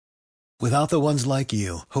Without the ones like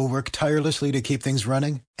you, who work tirelessly to keep things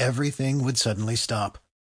running, everything would suddenly stop.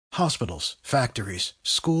 Hospitals, factories,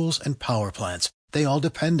 schools, and power plants, they all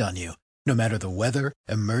depend on you. No matter the weather,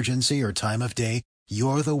 emergency, or time of day,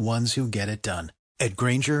 you're the ones who get it done. At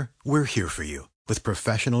Grainger, we're here for you with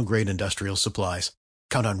professional-grade industrial supplies.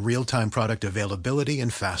 Count on real-time product availability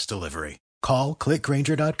and fast delivery. Call, click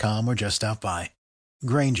Grainger.com, or just stop by.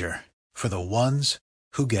 Grainger, for the ones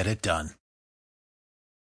who get it done.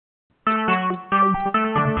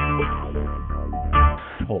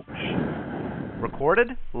 Recorded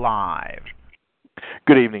live.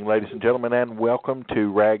 Good evening, ladies and gentlemen, and welcome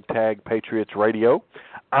to Ragtag Patriots Radio.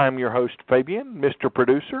 I'm your host, Fabian, Mr.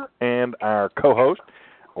 Producer, and our co-host,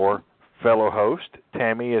 or fellow host,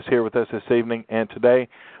 Tammy, is here with us this evening, and today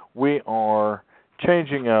we are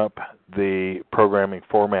changing up the programming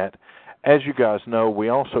format. As you guys know, we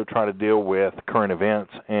also try to deal with current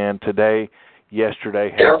events, and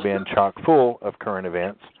yesterday has been chock full of current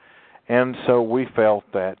events. And so we felt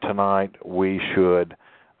that tonight we should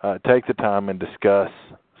take the time and discuss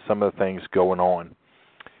some of the things going on.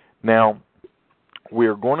 Now, we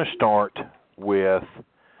are going to start with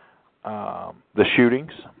the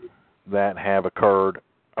shootings that have occurred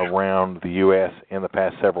around the U.S. in the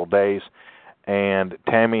past several days. And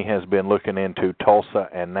Tammy has been looking into Tulsa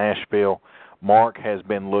and Nashville. Mark has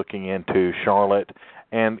been looking into Charlotte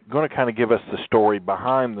and going to kind of give us the story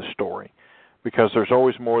behind the story, because there's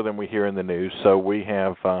always more than we hear in the news. So we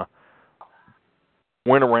have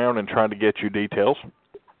went around and tried to get you details.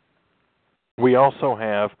 We also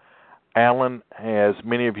have Alan, as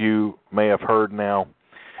many of you may have heard now,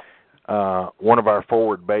 one of our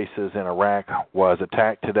forward bases in Iraq was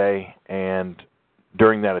attacked today, and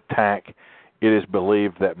during that attack, it is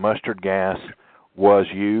believed that mustard gas was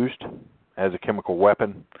used as a chemical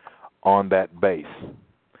weapon on that base.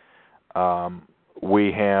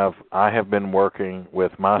 I have been working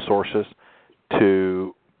with my sources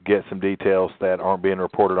to get some details that aren't being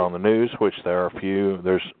reported on the news, which there are a few.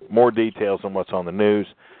 There's more details than what's on the news.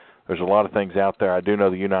 There's a lot of things out there. I do know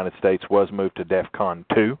the United States was moved to DEFCON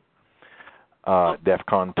 2.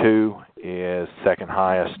 DEFCON 2 is second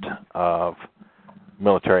highest of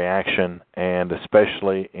military action, and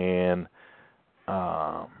especially in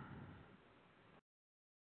the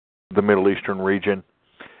Middle Eastern region.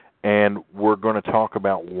 And we're going to talk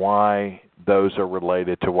about why those are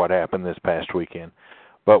related to what happened this past weekend.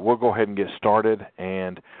 But we'll go ahead and get started,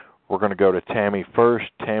 and we're going to go to Tammy first.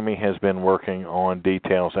 Tammy has been working on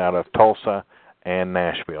details out of Tulsa and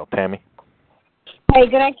Nashville. Tammy? Hey,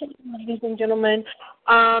 good afternoon, ladies and gentlemen.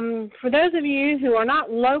 For those of you who are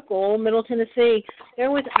not local, Middle Tennessee,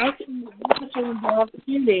 there was actually a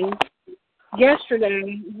shooting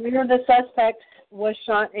yesterday where the suspect was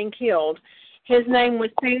shot and killed. His name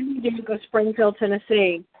was Sandy Duke of Springfield,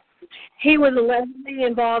 Tennessee. He was allegedly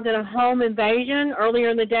involved in a home invasion earlier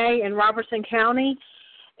in the day in Robertson County,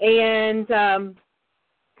 and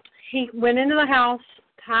he went into the house,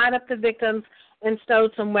 tied up the victims, and stole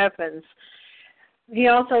some weapons. He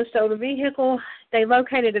also stole a vehicle. They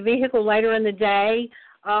located a vehicle later in the day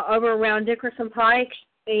over around Dickerson Pike,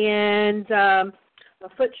 and a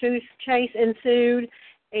foot chase ensued,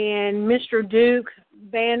 and Mr. Duke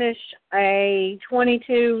banished a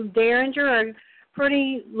 .22 Derringer, a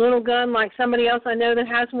pretty little gun like somebody else I know that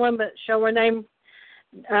has one, but show her name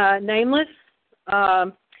nameless.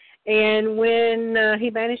 And when he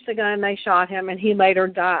banished the gun, they shot him, and he later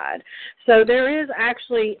died. So there is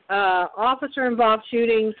actually officer-involved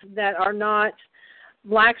shootings that are not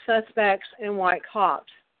black suspects and white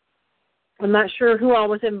cops. I'm not sure who all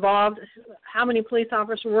was involved, how many police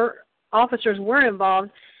officers were involved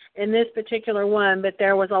in this particular one, but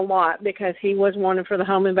there was a lot because he was wanted for the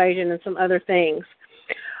home invasion and some other things.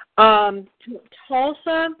 Tulsa,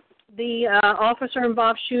 the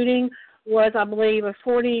officer-involved shooting was, I believe, a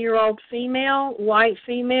 40-year-old female, white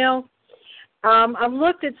female. I've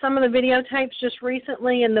looked at some of the videotapes just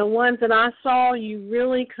recently, and the ones that I saw, you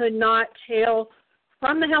really could not tell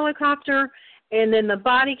from the helicopter, and then the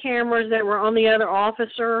body cameras that were on the other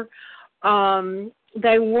officer,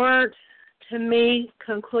 they weren't, to me,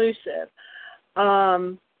 conclusive.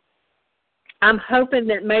 I'm hoping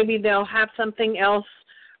that maybe they'll have something else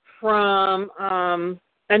from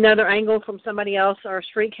another angle from somebody else, or a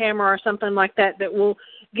street camera or something like that, that will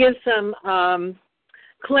give some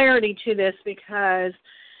clarity to this, because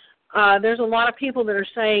there's a lot of people that are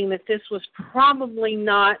saying that this was probably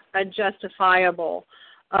not a justifiable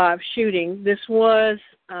shooting. This was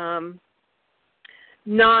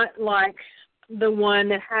not like the one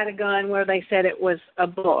that had a gun where they said it was a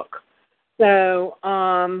book. So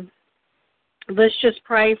let's just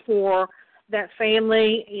pray for that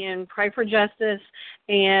family and pray for justice,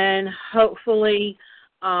 and hopefully,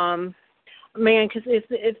 because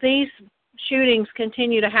if these shootings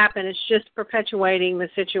continue to happen, it's just perpetuating the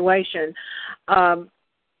situation.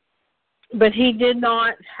 But he did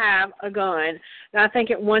not have a gun. And I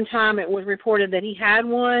think at one time it was reported that he had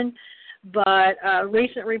one, but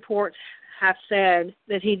recent reports have said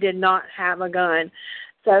that he did not have a gun.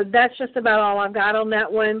 So that's just about all I've got on that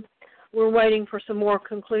one. We're waiting for some more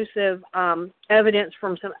conclusive evidence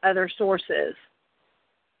from some other sources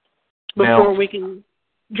before we can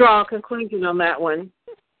draw a conclusion on that one.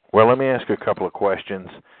 Well, let me ask you a couple of questions.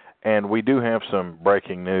 And we do have some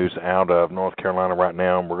breaking news out of North Carolina right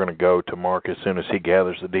now, and we're going to go to Mark as soon as he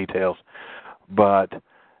gathers the details. But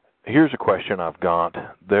here's a question I've got.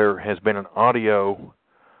 There has been an audio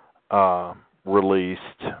released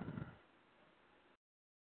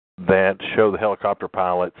that show the helicopter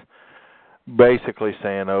pilots basically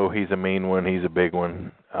saying, oh, he's a mean one, he's a big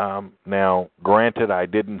one. Now, granted, I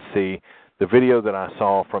didn't see the video that I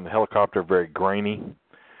saw from the helicopter, very grainy.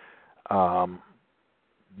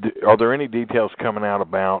 Are there any details coming out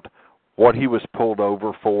about what he was pulled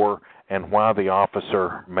over for and why the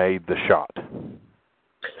officer made the shot?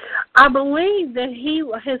 I believe that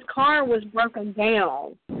his car was broken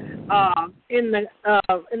down in the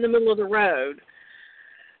middle of the road.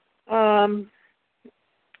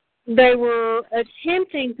 They were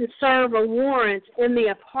attempting to serve a warrant in the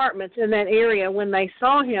apartments in that area when they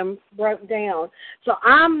saw him broke down. So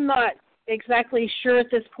I'm not exactly sure at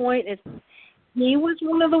this point if he was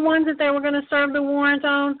one of the ones that they were going to serve the warrant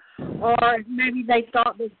on, or maybe they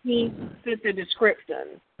thought that he fit the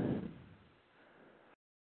description.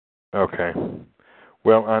 Okay.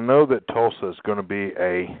 Well, I know that Tulsa is going to be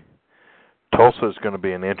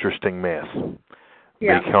an interesting mess.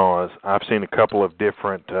 Yeah. Because I've seen a couple of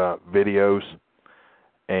different videos,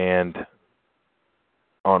 and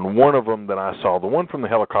on one of them that I saw, the one from the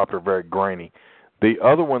helicopter, very grainy. The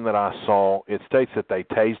other one that I saw, it states that they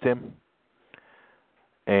tased him,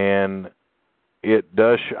 and it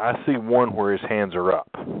does. I see one where his hands are up.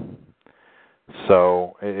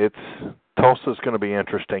 So Tulsa's going to be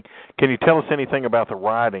interesting. Can you tell us anything about the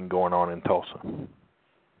rioting going on in Tulsa?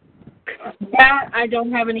 That I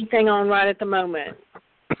don't have anything on right at the moment.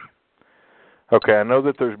 Okay, I know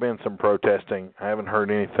that there's been some protesting. I haven't heard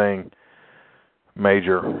anything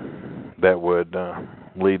major that would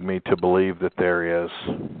lead me to believe that there is,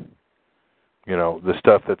 the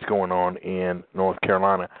stuff that's going on in North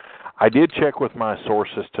Carolina. I did check with my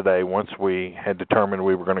sources today once we had determined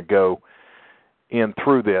we were going to go in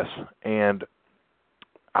through this, and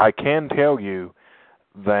I can tell you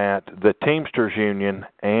that the Teamsters Union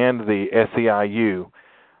and the SEIU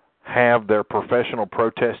have their professional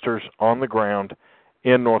protesters on the ground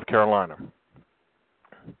in North Carolina.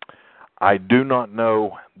 I do not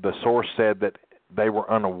know, the source said that they were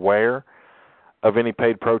unaware of any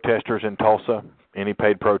paid protesters in Tulsa, any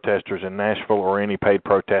paid protesters in Nashville, or any paid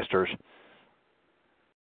protesters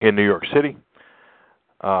in New York City,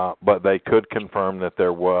 but they could confirm that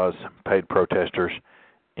there was paid protesters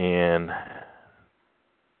in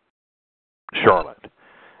Charlotte.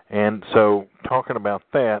 And so, talking about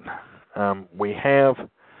that, we have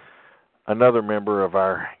another member of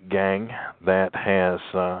our gang that has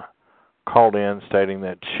called in stating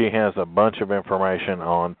that she has a bunch of information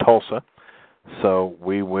on Tulsa. So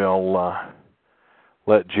we will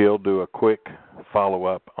let Jill do a quick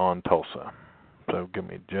follow-up on Tulsa. So give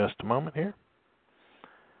me just a moment here.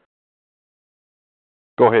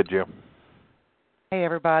 Go ahead, Jill. Hey,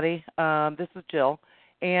 everybody. This is Jill.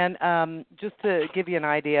 And just to give you an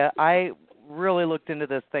idea, I really looked into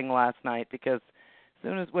this thing last night because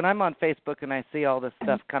when I'm on Facebook and I see all this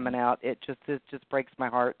stuff coming out, it just breaks my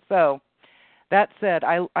heart. So that said,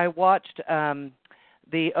 I watched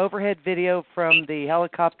the overhead video from the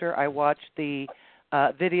helicopter. I watched the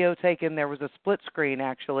video taken. There was a split screen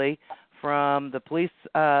actually from the police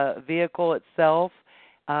vehicle itself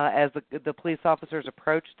as the police officers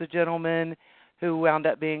approached the gentleman who wound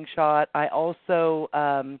up being shot. I also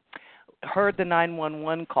heard the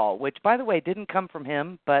 911 call, which, by the way, didn't come from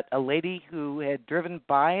him, but a lady who had driven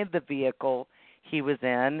by the vehicle he was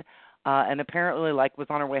in and apparently was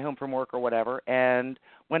on her way home from work or whatever, and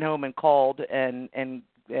went home and called and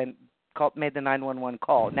made the 911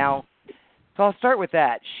 call. Now, so I'll start with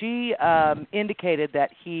that. She indicated that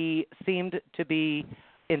he seemed to be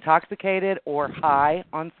intoxicated or high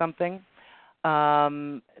on something,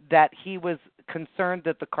 that he was concerned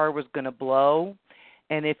that the car was going to blow.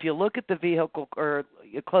 And if you look at the vehicle or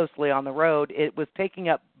closely on the road, it was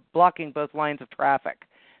blocking both lines of traffic.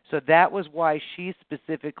 So that was why she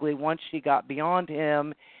specifically, once she got beyond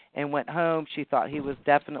him and went home. She thought he was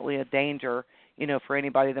definitely a danger, for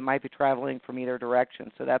anybody that might be traveling from either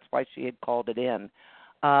direction. So that's why she had called it in.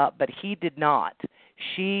 But he did not.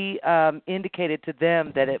 She indicated to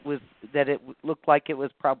them that it looked like it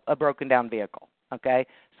was a broken down vehicle. Okay,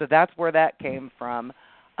 so that's where that came from.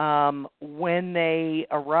 When they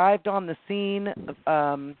arrived on the scene,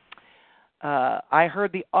 I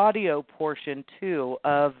heard the audio portion too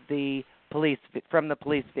of the police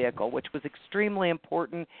vehicle, which was extremely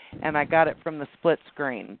important, and I got it from the split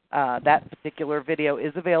screen. That particular video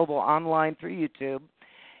is available online through YouTube,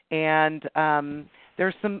 and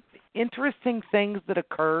there's some interesting things that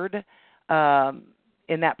occurred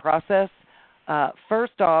in that process.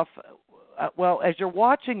 First off, as you're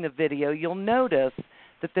watching the video, you'll notice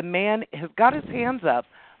that the man has got his hands up,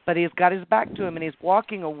 but he's got his back to him, and he's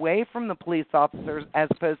walking away from the police officers as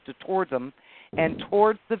opposed to towards them and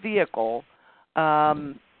towards the vehicle,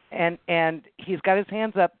 and he's got his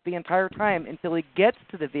hands up the entire time until he gets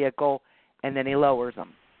to the vehicle, and then he lowers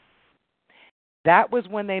them. That was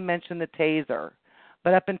when they mentioned the taser.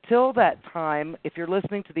 But up until that time, if you're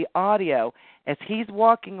listening to the audio, as he's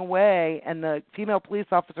walking away and the female police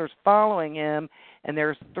officer's following him, and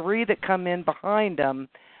there's 3 that come in behind him,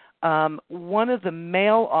 one of the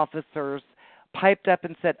male officers piped up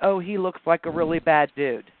and said, "Oh, he looks like a really bad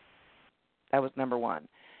dude." That was number 1.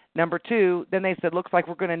 Number 2, then they said, "Looks like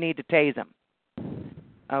we're going to need to tase him."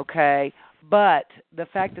 Okay, but the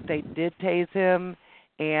fact that they did tase him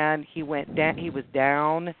and he was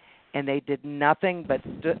down, and they did nothing but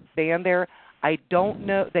stand there. I don't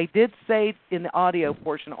know. They did say in the audio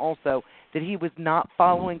portion also that he was not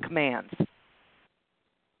following commands.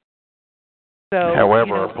 So,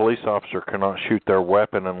 however, a police officer cannot shoot their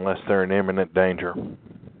weapon unless they're in imminent danger.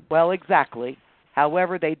 Well, exactly.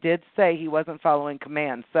 However, they did say he wasn't following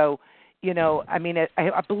commands. So,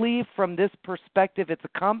 I believe from this perspective, it's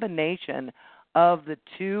a combination of the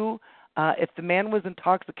two. If the man was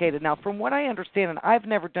intoxicated. Now, from what I understand, and I've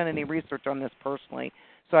never done any research on this personally,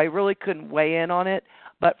 so I really couldn't weigh in on it,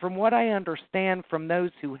 but from what I understand from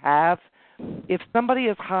those who have, if somebody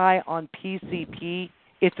is high on PCP,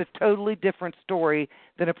 it's a totally different story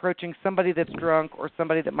than approaching somebody that's drunk or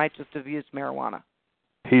somebody that might just have used marijuana.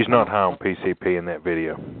 He's not high on PCP in that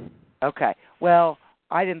video. Okay. Well,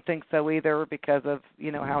 I didn't think so either because of,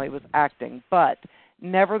 how he was acting. But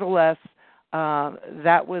nevertheless,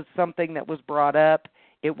 that was something that was brought up.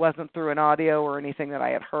 It wasn't through an audio or anything that I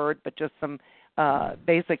had heard, but just some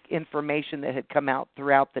basic information that had come out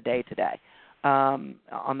throughout the day today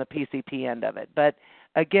on the PCP end of it. But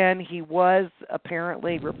again, he was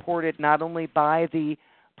apparently reported not only by the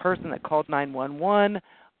person that called 911,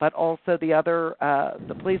 but also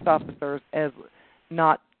the police officers as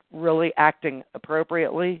not really acting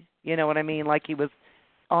appropriately. You know what I mean? Like he was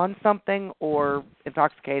on something or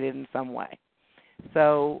intoxicated in some way.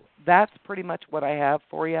 So that's pretty much what I have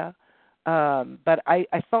for you. But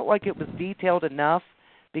I felt like it was detailed enough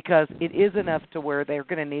because it is enough to where they're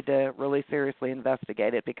going to need to really seriously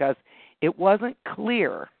investigate it because it wasn't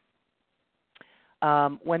clear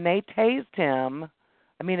when they tased him.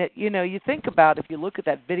 I mean, you think about if you look at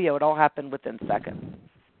that video, it all happened within seconds.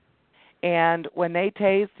 And when they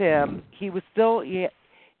tased him, he was still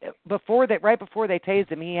right before they tased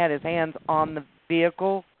him, he had his hands on the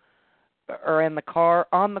vehicle or in the car.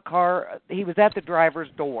 On the car, he was at the driver's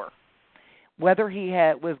door. Whether he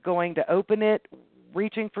was going to open it,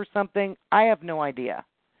 reaching for something, I have no idea.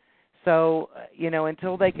 So,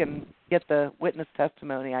 until they can get the witness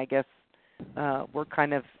testimony, I guess we're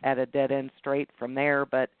kind of at a dead end straight from there.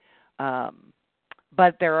 But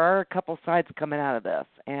there are a couple sides coming out of this,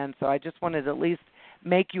 and so I just wanted to at least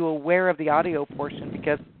make you aware of the audio portion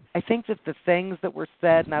because I think that the things that were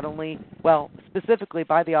said, not only, specifically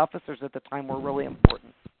by the officers at the time, were really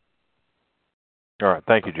important. All right.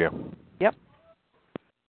 Thank you, Jim. Yep.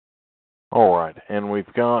 All right. And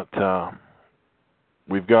we've got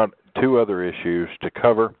two other issues to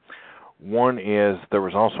cover. One is there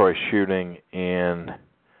was also a shooting in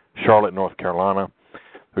Charlotte, North Carolina.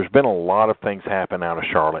 There's been a lot of things happen out of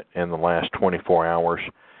Charlotte in the last 24 hours.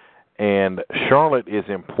 And Charlotte is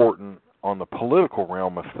important on the political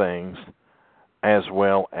realm of things as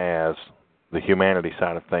well as the humanity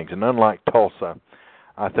side of things. And unlike Tulsa,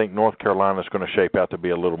 I think North Carolina is going to shape out to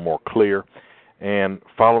be a little more clear. And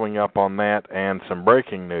following up on that and some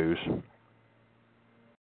breaking news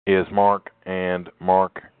is Mark. And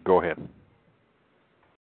Mark, go ahead.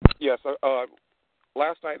 Yes,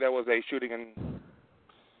 last night there was a shooting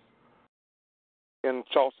in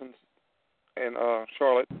Charleston and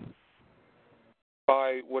Charlotte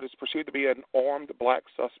by what is perceived to be an armed black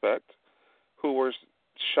suspect who was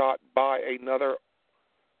shot by another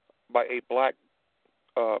by a black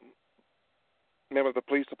member of the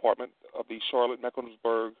police department of the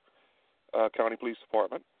Charlotte-Mecklenburg County Police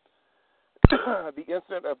Department. The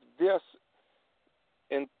incident of this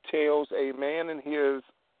entails a man in his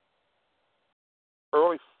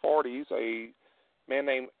early 40s, a man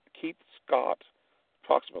named Keith Scott,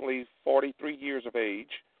 approximately 43 years of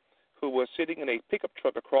age, who was sitting in a pickup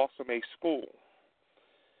truck across from a school.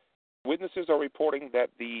 Witnesses are reporting that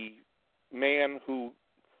the man, who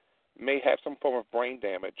may have some form of brain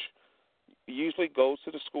damage, usually goes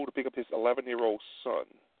to the school to pick up his 11-year-old son.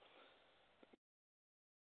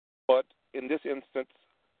 But in this instance,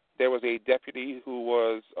 there was a deputy who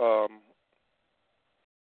was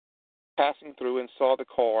passing through and saw the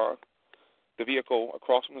vehicle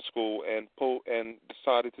across from the school, and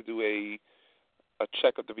decided to do a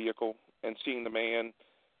check of the vehicle, and seeing the man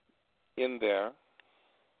in there,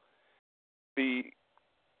 the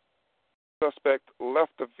suspect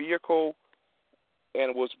left the vehicle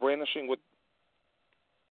and was brandishing what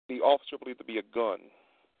the officer believed to be a gun.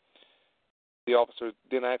 The officer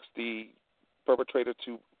then asked the perpetrator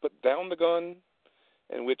to put down the gun,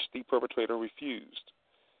 in which the perpetrator refused.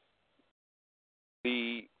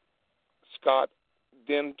 The Scott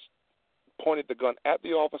then pointed the gun at the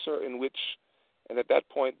officer, and at that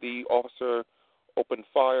point the officer opened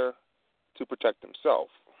fire to protect himself.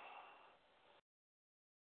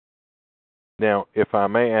 Now, if I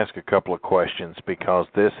may ask a couple of questions, because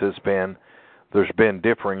there's been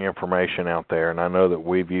differing information out there, and I know that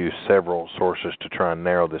we've used several sources to try and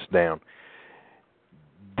narrow this down.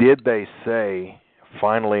 Did they say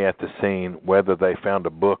finally at the scene whether they found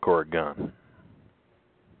a book or a gun?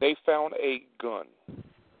 They found a gun.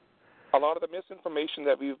 A lot of the misinformation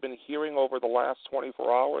that we've been hearing over the last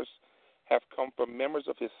 24 hours have come from members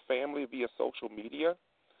of his family via social media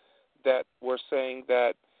that were saying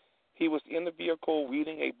that he was in the vehicle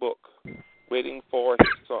reading a book, waiting for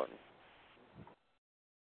his son.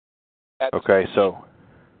 At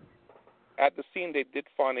the scene, they did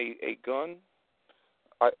find a gun.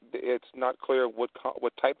 It's not clear what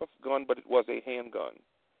type of gun, but it was a handgun.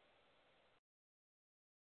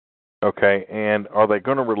 Okay, and are they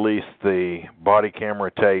going to release the body camera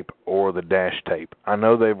tape or the dash tape? I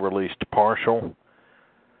know they've released partial.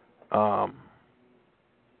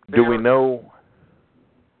 Do we know?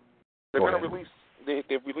 They're going to release.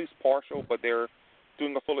 They've released partial, but they're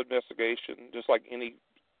doing a full investigation, just like any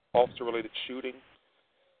officer-related shooting.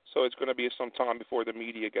 So it's going to be some time before the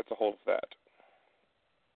media gets a hold of that.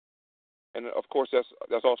 And of course, that's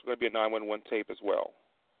also going to be a 911 tape as well.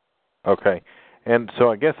 Okay. And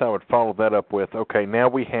so I guess I would follow that up with, okay, now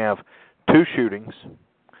we have 2 shootings.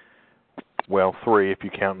 Well, 3 if you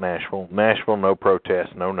count Nashville. Nashville, no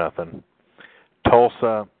protest, no nothing.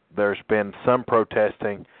 Tulsa, there's been some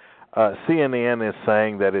protesting. CNN is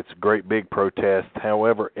saying that it's a great big protest.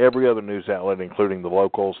 However, every other news outlet, including the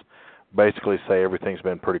locals, basically say everything's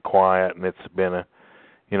been pretty quiet, and it's been a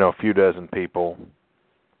few dozen people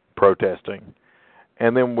protesting.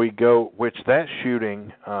 And then we go, which that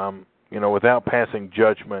shooting, without passing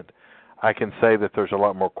judgment, I can say that there's a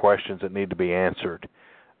lot more questions that need to be answered,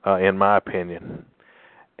 in my opinion.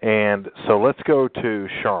 And so let's go to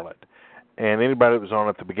Charlotte. And anybody that was on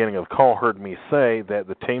at the beginning of the call heard me say that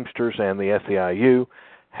the Teamsters and the SEIU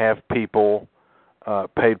have people,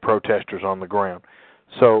 paid protesters on the ground.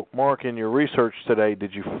 So, Mark, in your research today,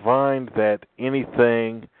 did you find that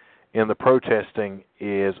anything in the protesting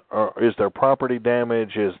is there property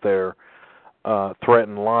damage? Is there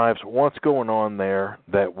threatened lives? What's going on there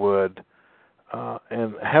that would,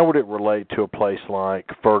 and how would it relate to a place like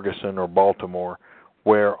Ferguson or Baltimore,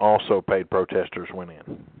 where also paid protesters went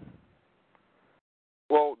in?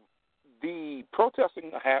 Well, the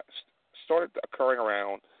protesting started occurring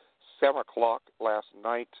around 7 o'clock last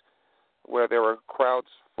night, where there were crowds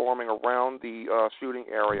forming around the shooting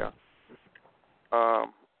area.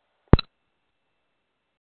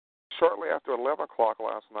 Shortly after 11 o'clock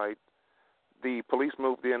last night, the police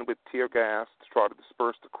moved in with tear gas to try to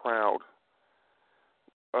disperse the crowd.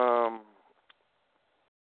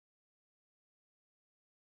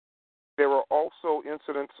 There were also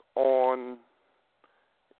incidents on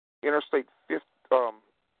Interstate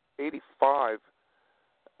 85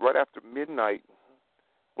 right after midnight,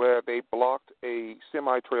 where they blocked a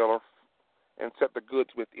semi-trailer and set the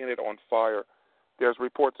goods within it on fire. There's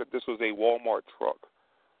reports that this was a Walmart truck,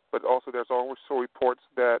 but also there's also reports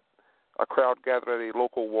that a crowd gathered at a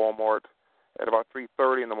local Walmart at about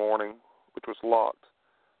 3:30 in the morning, which was locked.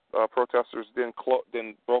 Protesters then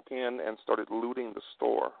broke in and started looting the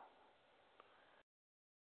store.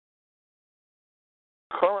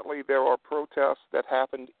 Currently, there are protests that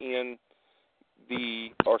happened in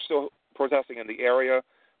are still protesting in the area,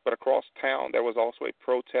 but across town there was also a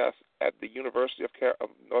protest at the University of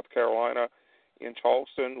North Carolina in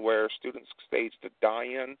Charleston, where students staged a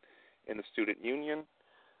die-in in the student union.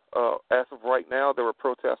 As of right now, there were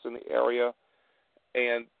protests in the area,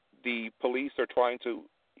 and the police are trying to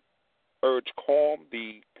urge calm.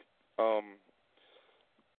 The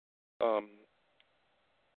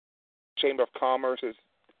Chamber of Commerce is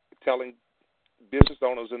telling business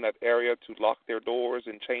owners in that area to lock their doors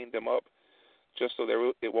and chain them up, just so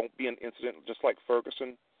it won't be an incident just like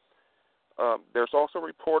Ferguson. There's also a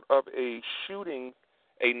report of a shooting,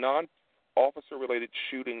 a non-officer-related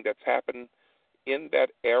shooting that's happened in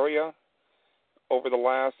that area over the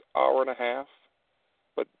last hour and a half.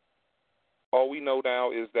 But all we know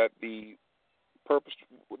now is that the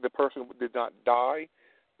person did not die,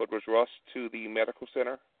 but was rushed to the medical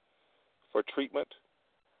center for treatment.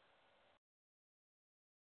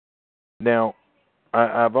 Now,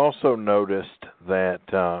 I've also noticed that,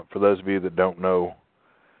 for those of you that don't know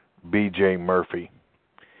B.J. Murphy,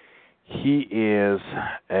 he's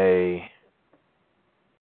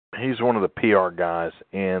one of the PR guys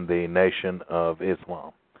in the Nation of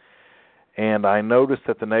Islam. And I noticed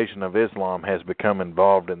that the Nation of Islam has become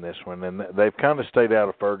involved in this one. And they've kind of stayed out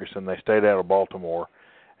of Ferguson. They stayed out of Baltimore.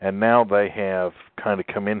 And now they have kind of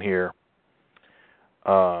come in here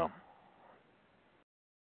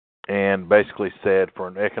and basically said for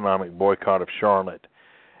an economic boycott of Charlotte.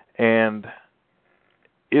 And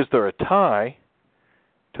is there a tie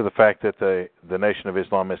to the fact that the Nation of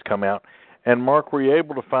Islam has come out? And Mark, were you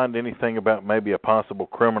able to find anything about maybe a possible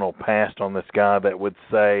criminal past on this guy that would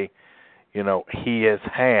say, you know, he has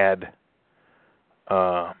had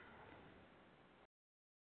a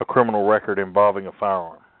criminal record involving a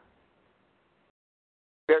firearm?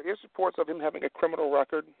 There is reports of him having a criminal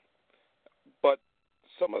record, but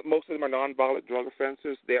most of them are nonviolent drug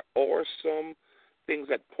offenses. There are some things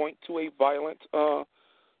that point to a violent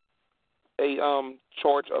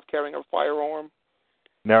charge of carrying a firearm.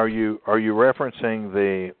 Now, are you referencing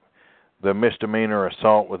the misdemeanor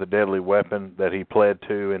assault with a deadly weapon that he pled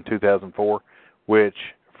to in 2004, which,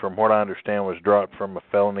 from what I understand, was dropped from a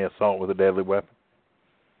felony assault with a deadly weapon?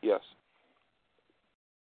 Yes.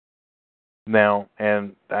 Now,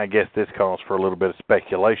 and I guess this calls for a little bit of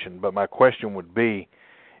speculation, but my question would be,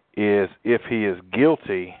 is if he is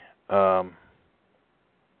guilty,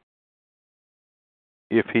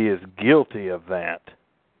 of that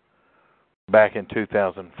back in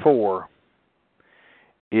 2004,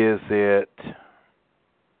 is it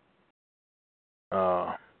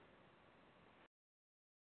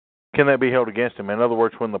can that be held against him? In other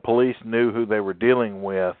words, when the police knew who they were dealing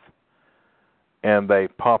with and they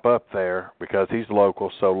pop up there, because he's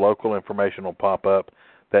local, so local information will pop up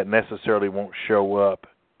that necessarily won't show up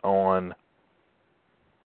on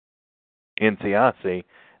NCIC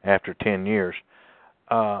after 10 years.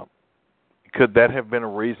 Could that have been a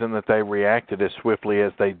reason that they reacted as swiftly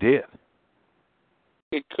as they did?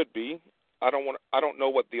 It could be. I don't know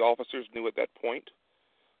what the officers knew at that point,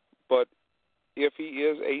 but if he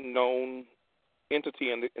is a known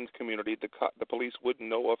entity in the community, the police would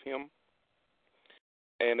know of him,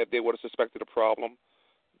 and if they would have suspected a problem,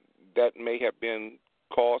 that may have been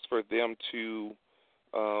cause for them to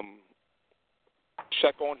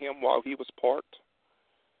check on him while he was parked,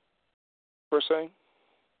 per se.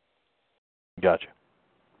 Gotcha.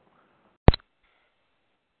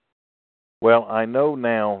 Well, I know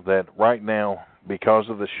now that right now, because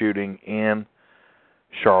of the shooting in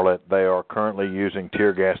Charlotte, they are currently using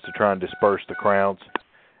tear gas to try and disperse the crowds.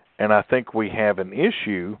 And I think we have an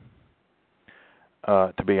issue,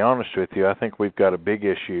 to be honest with you, I think we've got a big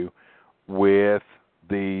issue with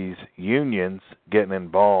these unions getting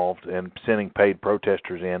involved and sending paid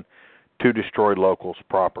protesters in to destroy locals'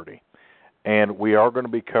 property. And we are going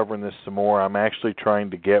to be covering this some more. I'm actually trying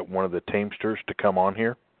to get one of the Teamsters to come on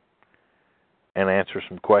here and answer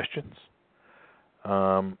some questions.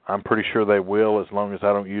 I'm pretty sure they will, as long as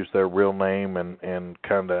I don't use their real name and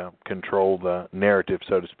kind of control the narrative,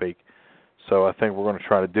 so to speak. So I think we're going to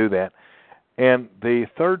try to do that. And the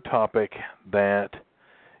third topic that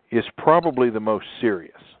is probably the most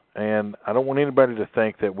serious, and I don't want anybody to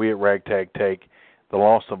think that we at Ragtag take the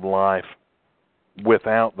loss of life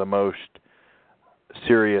without the most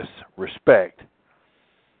serious respect,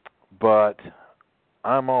 but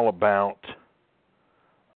I'm all about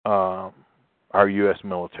our U.S.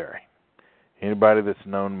 military. Anybody that's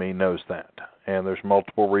known me knows that, and there's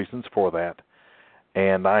multiple reasons for that,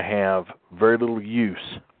 and I have very little use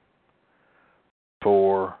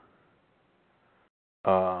for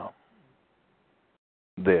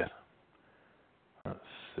this. Let's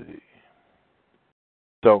see.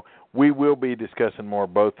 So we will be discussing more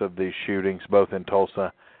both of these shootings, both in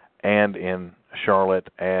Tulsa and in Charlotte,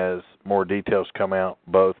 as more details come out,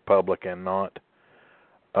 both public and not.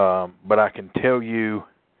 But I can tell you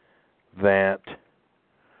that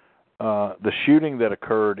the shooting that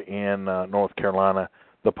occurred in North Carolina,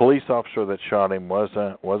 the police officer that shot him was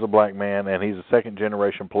a black man, and he's a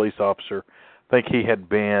second-generation police officer. I think he had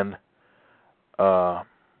been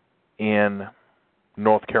in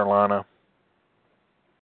North Carolina,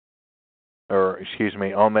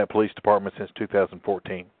 on that police department since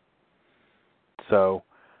 2014. So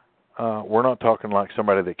we're not talking like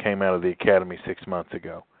somebody that came out of the academy 6 months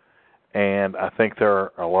ago. And I think there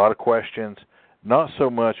are a lot of questions, not so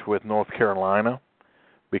much with North Carolina,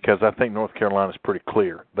 because I think North Carolina is pretty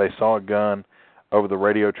clear. They saw a gun over the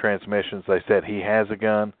radio transmissions. They said he has a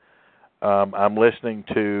gun. I'm listening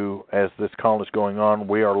to, as this call is going on,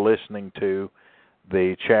 we are listening to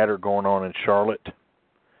the chatter going on in Charlotte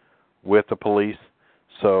with the police.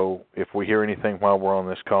 So if we hear anything while we're on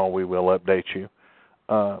this call, we will update you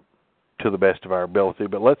to the best of our ability.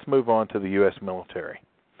 But let's move on to the U.S. military.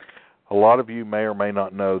 A lot of you may or may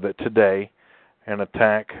not know that today an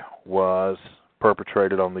attack was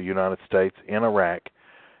perpetrated on the United States in Iraq,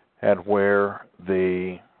 and where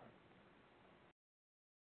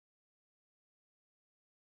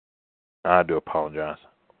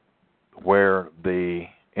where the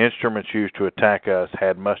instruments used to attack us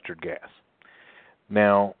had mustard gas.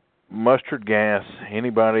 Now, mustard gas,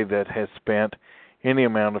 anybody that has spent any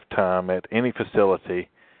amount of time at any facility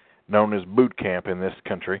known as boot camp in this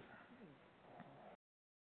country,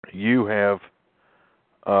 you have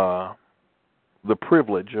the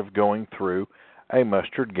privilege of going through a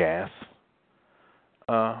mustard gas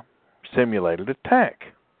simulated attack.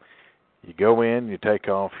 You go in, you take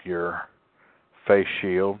off your face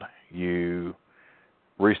shield, you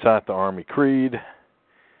recite the Army Creed,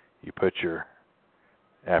 you put your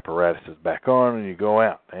apparatuses back on, and you go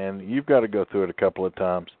out. And you've got to go through it a couple of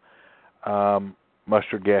times.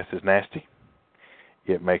 Mustard gas is nasty.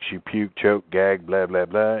 It makes you puke, choke, gag, blah, blah,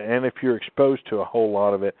 blah. And if you're exposed to a whole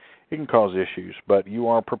lot of it, it can cause issues. But you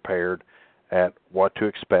are prepared at what to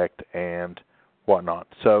expect and whatnot.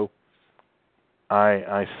 So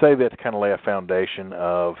I say that to kind of lay a foundation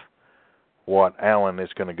of what Alan is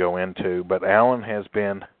going to go into. But Alan has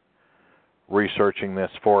been researching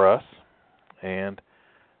this for us. And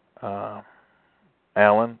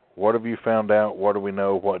Alan, what have you found out? What do we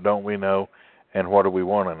know? What don't we know? And what do we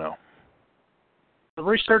want to know? The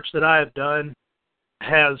research that I have done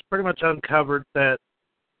has pretty much uncovered that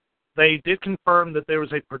they did confirm that there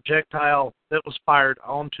was a projectile that was fired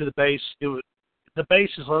onto the base. The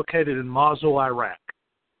base is located in Mosul, Iraq.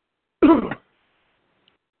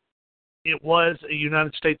 It was a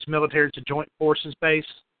United States military to joint forces base,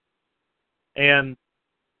 and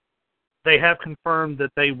they have confirmed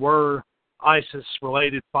that they were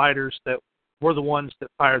ISIS-related fighters that were the ones that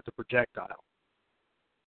fired the projectile.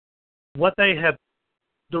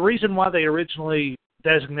 The reason why they originally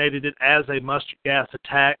designated it as a mustard gas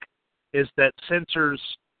attack is that sensors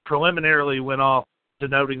preliminarily went off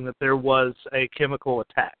denoting that there was a chemical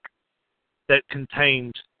attack that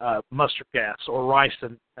contained mustard gas, or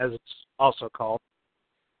ricin, as it's also called.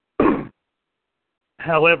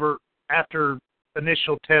 However, after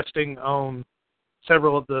initial testing on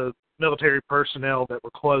several of the military personnel that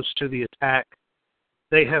were close to the attack,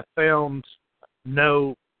 they have found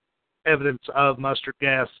no evidence of mustard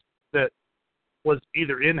gas that was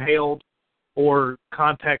either inhaled or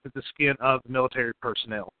contacted the skin of the military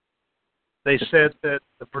personnel. They said that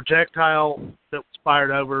the projectile that was fired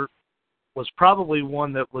over was probably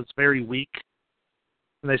one that was very weak.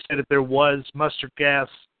 And they said if there was mustard gas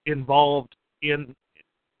involved in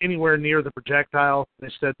anywhere near the projectile, they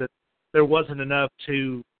said that there wasn't enough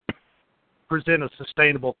to present a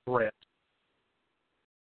sustainable threat.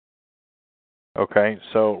 Okay,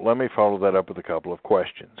 so let me follow that up with a couple of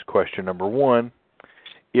questions. Question number one,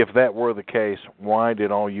 if that were the case, why did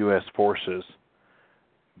all U.S. forces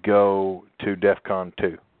go to DEFCON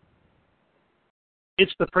 2?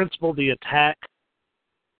 It's the principle of the attack.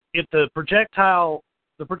 If the point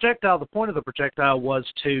of the projectile was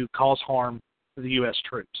to cause harm to the U.S.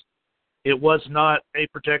 troops. It was not a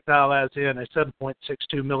projectile as in a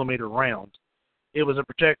 7.62 millimeter round. It was a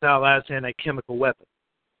projectile as in a chemical weapon.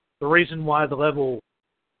 The reason why the level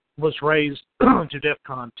was raised to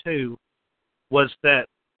DEFCON 2 was that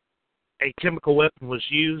a chemical weapon was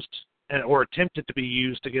used or attempted to be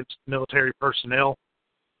used against military personnel.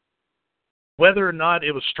 Whether or not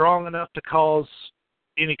it was strong enough to cause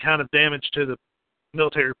any kind of damage to the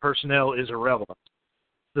military personnel is irrelevant.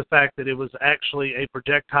 The fact that it was actually a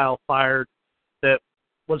projectile fired that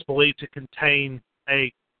was believed to contain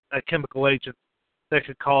a chemical agent that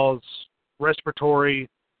could cause respiratory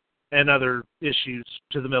and other issues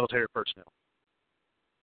to the military personnel.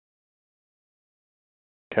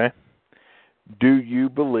 Okay. Do you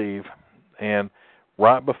believe, and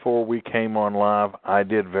right before we came on live, I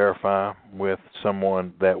did verify with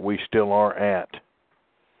someone that we still are at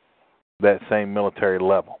that same military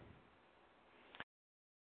level.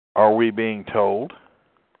 Are we being told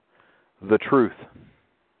the truth?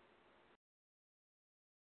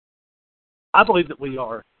 I believe that we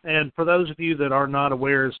are. And for those of you that are not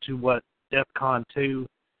aware as to what DEFCON 2,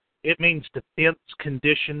 it means Defense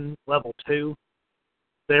Condition Level 2.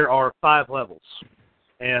 There are 5 levels,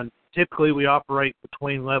 and typically we operate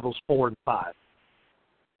between levels 4 and 5.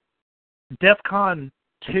 DEFCON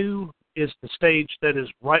 2 is the stage that is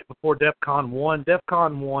right before DEFCON 1.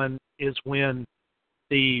 DEFCON 1 is when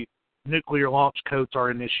the nuclear launch codes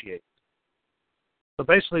are initiated. So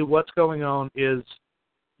basically what's going on is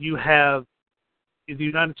you have the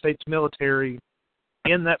United States military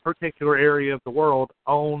in that particular area of the world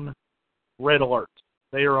on red alert.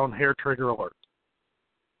 They are on hair trigger alert.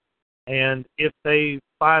 And if they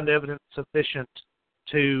find evidence sufficient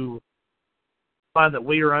to find that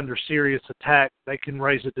we are under serious attack, they can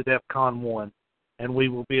raise it to DEFCON 1, and we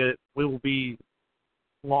will be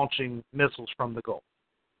launching missiles from the Gulf.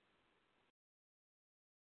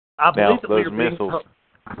 I believe that those missiles.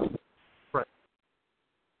 Right.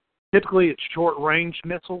 Typically, it's short-range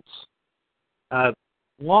missiles.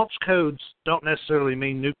 Launch codes don't necessarily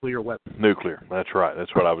mean nuclear weapons. Nuclear. That's right.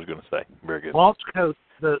 That's what I was going to say. Very good. Launch codes.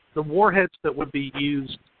 The warheads that would be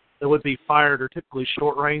used, that would be fired, are typically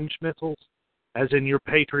short-range missiles, as in your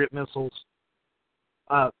Patriot missiles.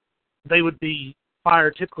 They would be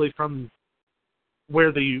fired typically from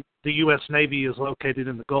where the U.S. Navy is located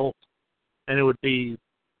in the Gulf, and it would be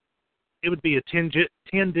a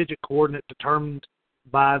 10-digit coordinate determined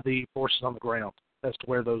by the forces on the ground as to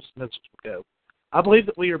where those missiles would go. I believe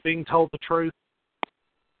that we are being told the truth.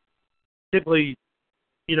 Typically,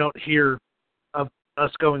 you don't hear of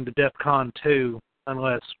us going to DEFCON 2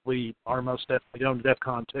 unless we are most definitely going to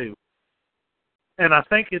DEFCON 2. And I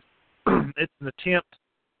think it's an attempt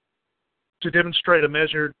to demonstrate a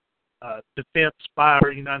measured defense by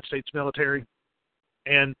our United States military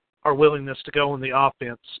and our willingness to go on the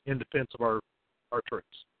offense in defense of our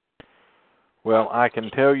troops. Well, I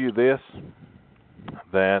can tell you this,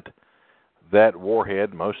 that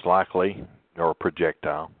warhead, most likely, or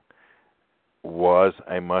projectile, was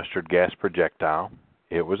a mustard gas projectile.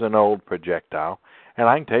 It was an old projectile, and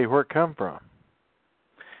I can tell you where it come from.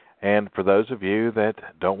 And for those of you that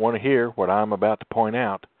don't want to hear what I'm about to point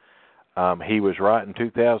out, he was right in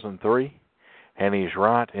 2003, and he's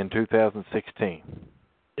right in 2016.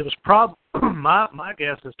 It was my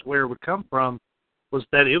guess as to where it would come from was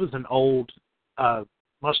that it was an old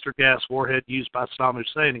mustard gas warhead used by Saddam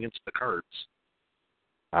Hussein against the Kurds.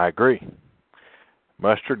 I agree.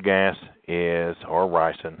 Mustard gas is, or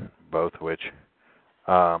ricin, both which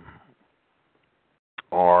are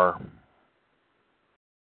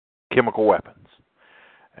chemical weapons.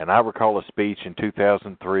 And I recall a speech in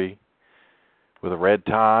 2003 with a red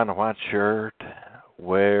tie and a white shirt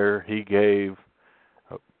where he gave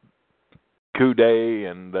Couday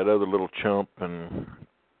and that other little chump and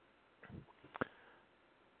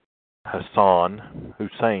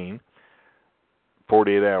Hussein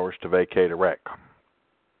 48 hours to vacate Iraq.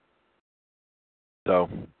 So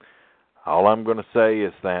all I'm going to say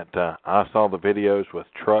is that I saw the videos with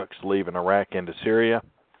trucks leaving Iraq into Syria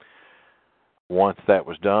once that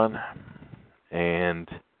was done, and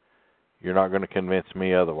you're not going to convince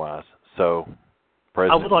me otherwise. So,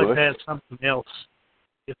 President I would like Bush, to add something else,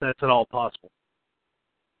 if that's at all possible.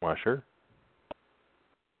 Why, sure.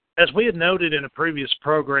 As we had noted in a previous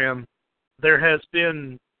program, there has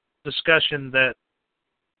been discussion that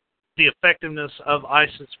the effectiveness of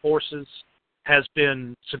ISIS forces has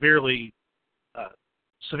been severely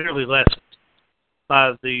lessened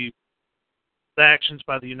by the actions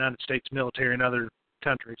by the United States military and other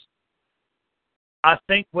countries. I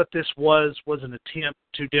think what this was an attempt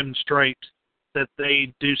to demonstrate that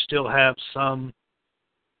they do still have some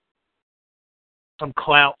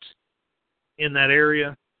clout in that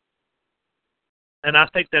area. And I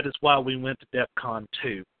think that is why we went to DEFCON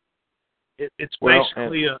 2. It's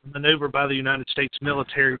basically a maneuver by the United States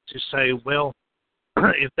military to say, well,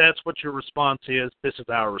 if that's what your response is, this is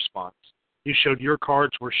our response. You showed your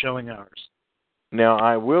cards, we're showing ours. Now,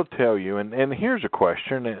 I will tell you, and here's a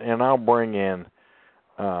question, and I'll bring in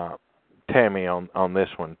Tammy on this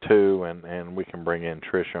one too, and we can bring in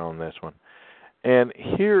Tricia on this one. And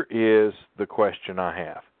here is the question I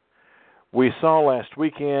have. we saw last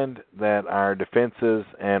weekend that our defenses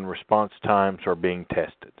and response times are being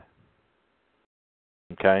tested.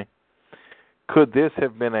 Okay? Could this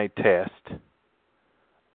have been a test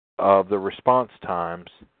of the response times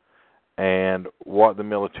and what the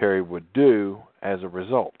military would do as a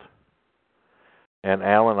result? And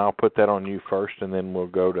Alan, I'll put that on you first, and then we'll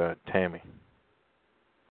go to Tammy.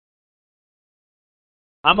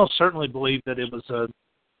 I most certainly believe that it was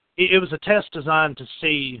a test designed to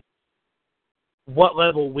see what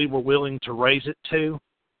level we were willing to raise it to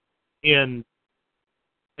in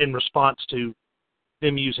response to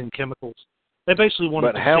them using chemicals. They basically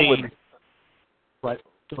wanted to see. Right.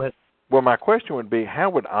 Go ahead. Well, my question would be,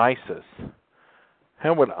 how would ISIS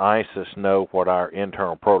know what our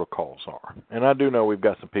internal protocols are? And I do know we've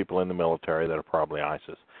got some people in the military that are probably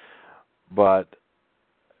ISIS. But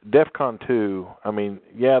DEFCON 2, I mean,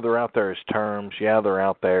 yeah, they're out there as terms. Yeah, they're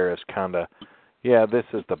out there as kind of, yeah, this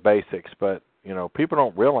is the basics. But, you know, people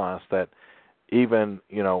don't realize that even,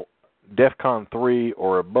 you know, DEFCON 3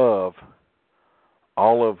 or above,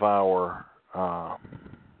 all of our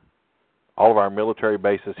military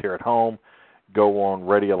bases here at home go on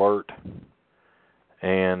ready alert.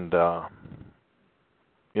 And,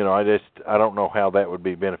 you know, I don't know how that would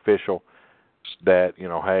be beneficial that, you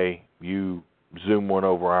know, hey, you zoom one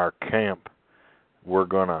over our camp, we're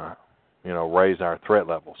going to, you know, raise our threat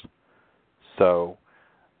levels. So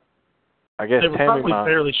I guess they were probably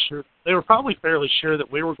fairly sure. They were probably fairly sure that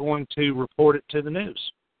we were going to report it to the news.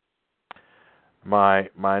 My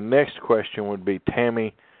next question would be,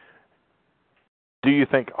 Tammy, do you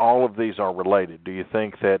think all of these are related? Do you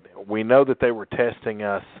think that we know that they were testing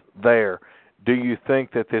us there? Do you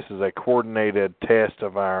think that this is a coordinated test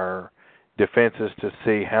of our defenses to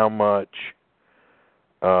see how much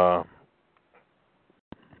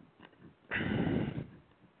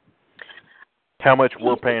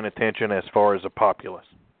we're paying attention as far as a populace?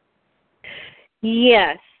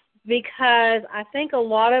 Yes, because I think a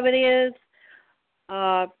lot of it is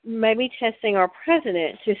maybe testing our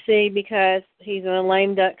president to see, because he's in a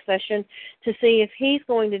lame duck session, to see if he's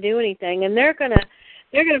going to do anything. And they're gonna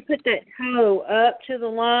put that toe up to the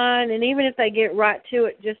line, and even if they get right to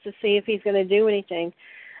it, just to see if he's going to do anything.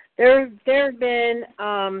 There have been,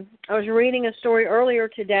 I was reading a story earlier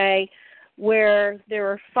today where there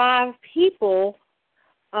were 5 people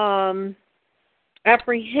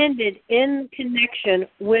apprehended in connection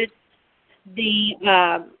with the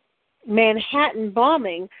Manhattan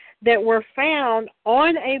bombing that were found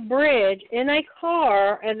on a bridge in a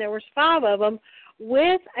car, and there was 5 of them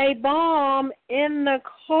with a bomb in the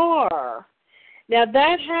car. Now,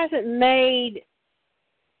 that hasn't made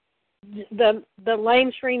the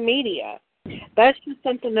mainstream media. That's just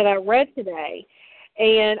something that I read today.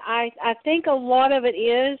 And I think a lot of it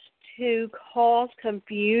is to cause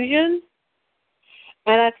confusion.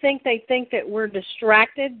 And I think they think that we're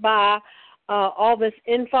distracted by all this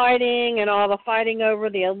infighting and all the fighting over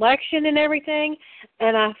the election and everything.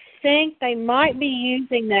 And I think they might be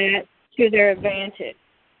using that to their advantage.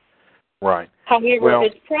 Right. However,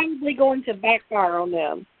 it's probably going to backfire on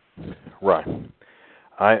them. Right.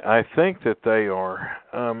 I think that they are,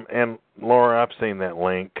 and Laura, I've seen that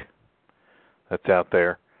link that's out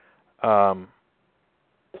there. 2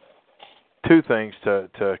 things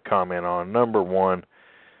to comment on. Number 1,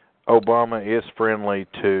 Obama is friendly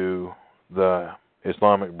to the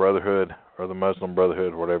Islamic Brotherhood or the Muslim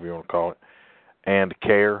Brotherhood, whatever you want to call it, and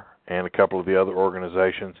CARE and a couple of the other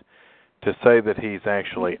organizations. To say that he's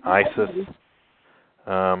actually ISIS,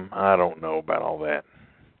 I don't know about all that.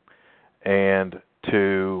 And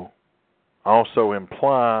to also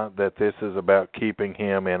imply that this is about keeping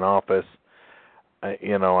him in office,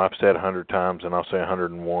 you know, I've said 100 times and I'll say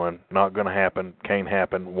 101, not going to happen, can't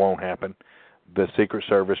happen, won't happen. The Secret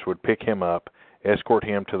Service would pick him up, escort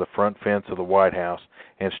him to the front fence of the White House,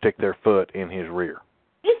 and stick their foot in his rear.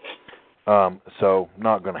 So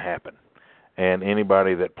not going to happen. And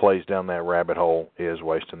anybody that plays down that rabbit hole is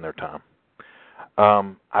wasting their time.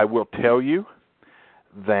 I will tell you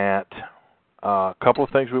that a couple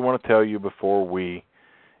of things we want to tell you before we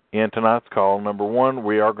end tonight's call. Number 1,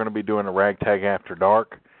 we are going to be doing a Ragtag After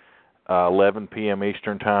Dark. 11 p.m.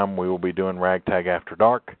 Eastern Time, we will be doing Ragtag After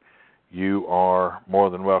Dark. You are more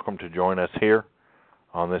than welcome to join us here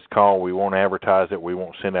on this call. We won't advertise it. We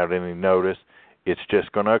won't send out any notice. It's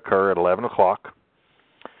just going to occur at 11 o'clock.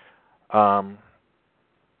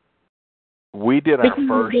 We did our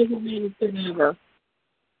first... Designated survivor.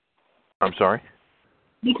 I'm sorry?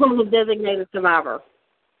 Because of Designated Survivor.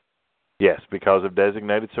 Yes, because of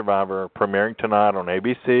Designated Survivor, premiering tonight on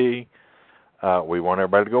ABC. We want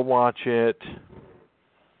everybody to go watch it.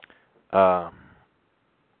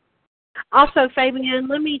 Also, Fabian,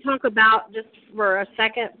 let me talk about, just for a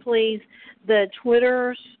second, please, the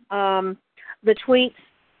Twitters, the tweets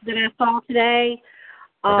that I saw today.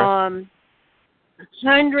 Okay.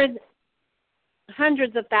 Hundreds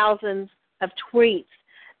of thousands of tweets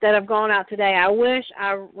that have gone out today. I wish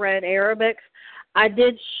I read Arabic. I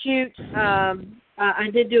did I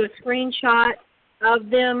did do a screenshot of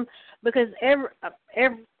them, because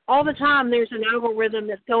all the time there's an algorithm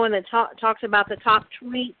that's going that talks about the top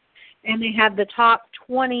tweets, and they have the top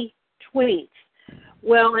 20 tweets.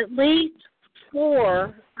 Well, at least 4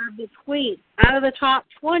 of the tweets out of the top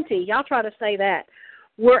 20, y'all try to say that,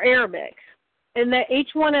 were Arabic. And that each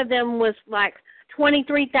one of them was like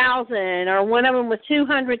 23,000, or one of them was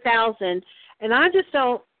 200,000. And I just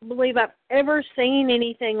don't believe I've ever seen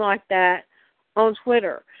anything like that on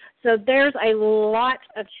Twitter. So there's a lot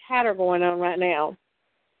of chatter going on right now.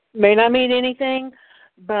 May not mean anything,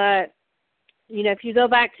 but, you know, if you go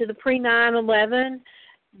back to the pre-9/11,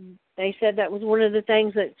 they said that was one of the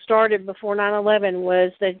things that started before 9/11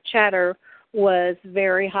 was the chatter was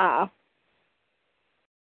very high.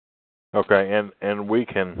 Okay, and we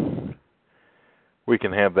can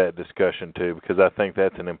have that discussion too, because I think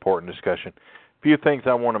that's an important discussion. A few things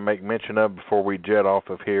I want to make mention of before we jet off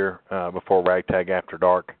of here, before Ragtag After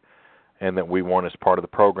Dark, and that we want as part of the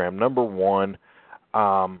program. Number one,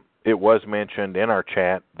 it was mentioned in our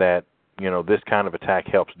chat that, you know, this kind of attack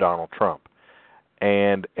helps Donald Trump.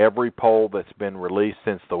 And every poll that's been released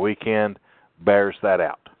since the weekend bears that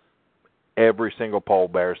out. Every single poll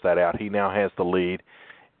bears that out. He now has the lead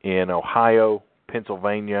in Ohio,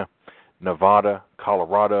 Pennsylvania, Nevada,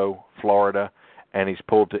 Colorado, Florida, and he's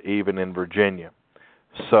pulled to even in Virginia.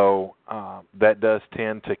 So that does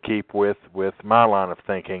tend to keep with my line of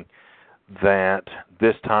thinking that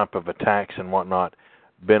this type of attacks and whatnot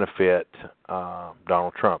benefit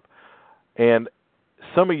Donald Trump. And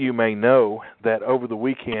some of you may know that over the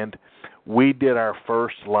weekend we did our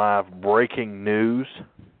first live breaking news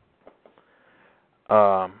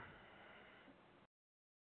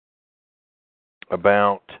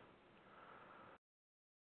about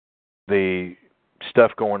the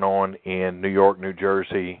stuff going on in New York, New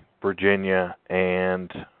Jersey, Virginia,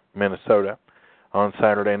 and Minnesota on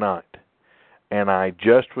Saturday night. And I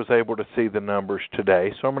just was able to see the numbers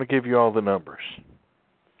today, so I'm going to give you all the numbers.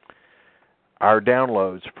 Our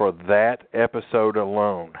downloads for that episode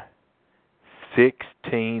alone,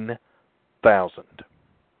 16,000.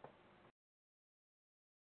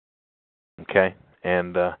 Okay,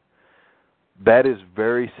 and that is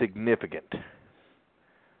very significant.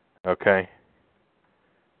 Okay,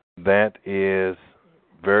 that is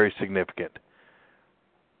very significant.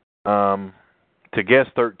 To guess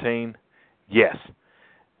 13, yes,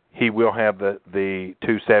 he will have the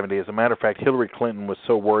 270. As a matter of fact, Hillary Clinton was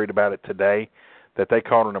so worried about it today that they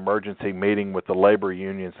called an emergency meeting with the labor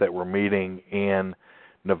unions that were meeting in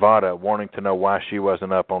Nevada, wanting to know why she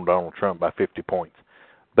wasn't up on Donald Trump by 50 points.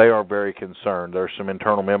 They are very concerned. There's some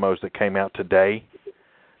internal memos that came out today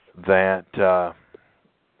that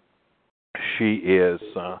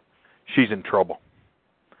she's in trouble.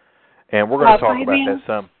 And we're going to talk about that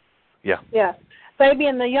some. Yeah. Yeah.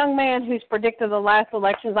 Fabian, the young man who's predicted the last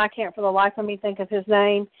elections, I can't for the life of me think of his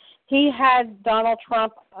name. He had Donald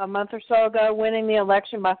Trump a month or so ago winning the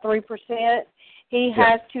election by 3%. He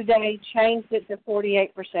has today changed it to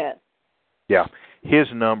 48%. Yeah, his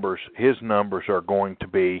numbers are going to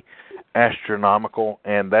be astronomical,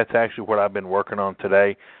 and that's actually what I've been working on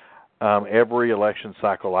today. Every election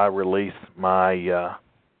cycle, I release my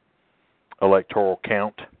electoral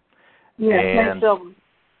count. Yeah, and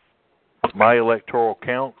my electoral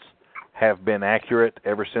counts have been accurate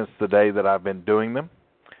ever since the day that I've been doing them.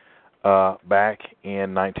 Back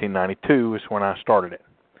in 1992 is when I started it.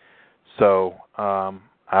 So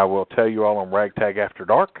I will tell you all on Ragtag After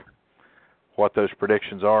Dark what those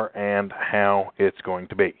predictions are and how it's going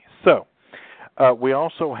to be. So we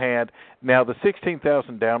also had, now the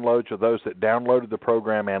 16,000 downloads are those that downloaded the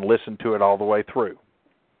program and listened to it all the way through.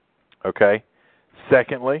 Okay?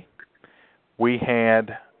 Secondly, we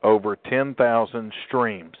had over 10,000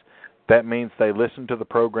 streams. That means they listened to the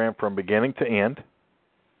program from beginning to end.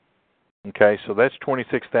 Okay, so that's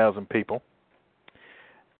 26,000 people.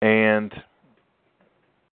 And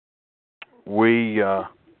we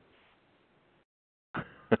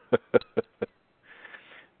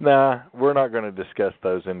we're not going to discuss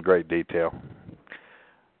those in great detail.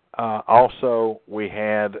 Also, we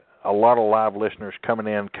had a lot of live listeners coming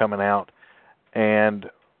in, coming out, and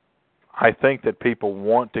I think that people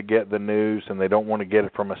want to get the news and they don't want to get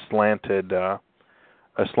it from a slanted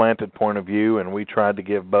point of view, and we tried to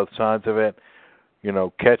give both sides of it.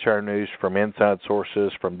 catch our news from inside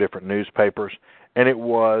sources, from different newspapers. And it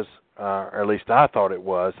was, or at least I thought it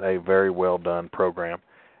was, a very well done program.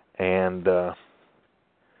 And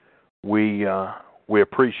we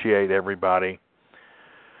appreciate everybody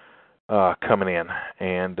coming in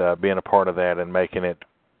and being a part of that and making it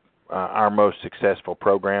our most successful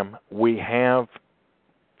program. We have,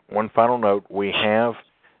 one final note, we have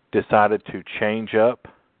decided to change up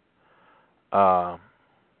our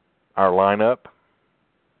lineup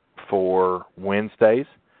for Wednesdays.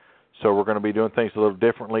 So we're going to be doing things a little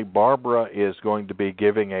differently. Barbara is going to be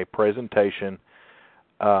giving a presentation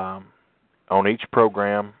on each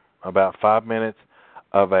program, about 5 minutes,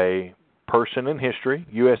 of a person in history,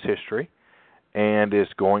 U.S. history, and is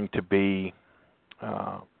going to be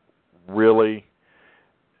really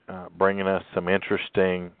bringing us some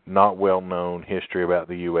interesting, not well-known history about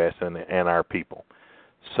the U.S. and our people.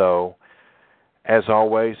 So, as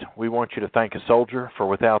always, we want you to thank a soldier, for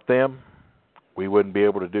without them, we wouldn't be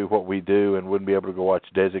able to do what we do and wouldn't be able to go watch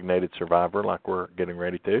Designated Survivor like we're getting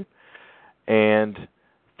ready to. And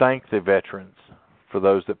thank the veterans for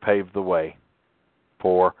those that paved the way.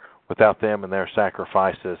 For without them and their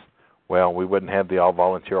sacrifices, well, we wouldn't have the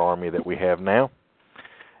all-volunteer army that we have now.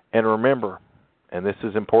 And remember, and this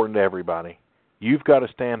is important to everybody, you've got to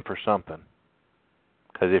stand for something.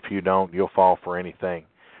 Because if you don't, you'll fall for anything.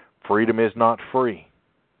 Freedom is not free.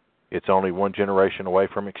 It's only one generation away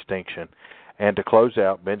from extinction. And to close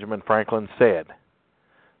out, Benjamin Franklin said,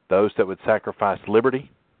 those that would sacrifice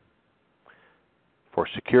liberty for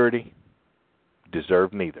security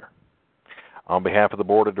deserve neither. On behalf of the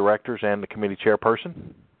Board of Directors and the committee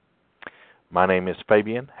chairperson, my name is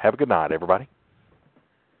Fabian. Have a good night, everybody.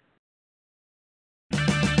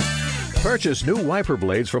 Purchase new wiper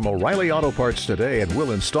blades from O'Reilly Auto Parts today and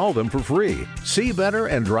we'll install them for free. See better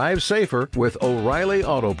and drive safer with O'Reilly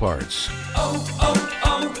Auto Parts.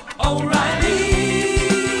 O'Reilly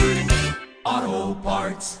Auto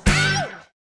Parts.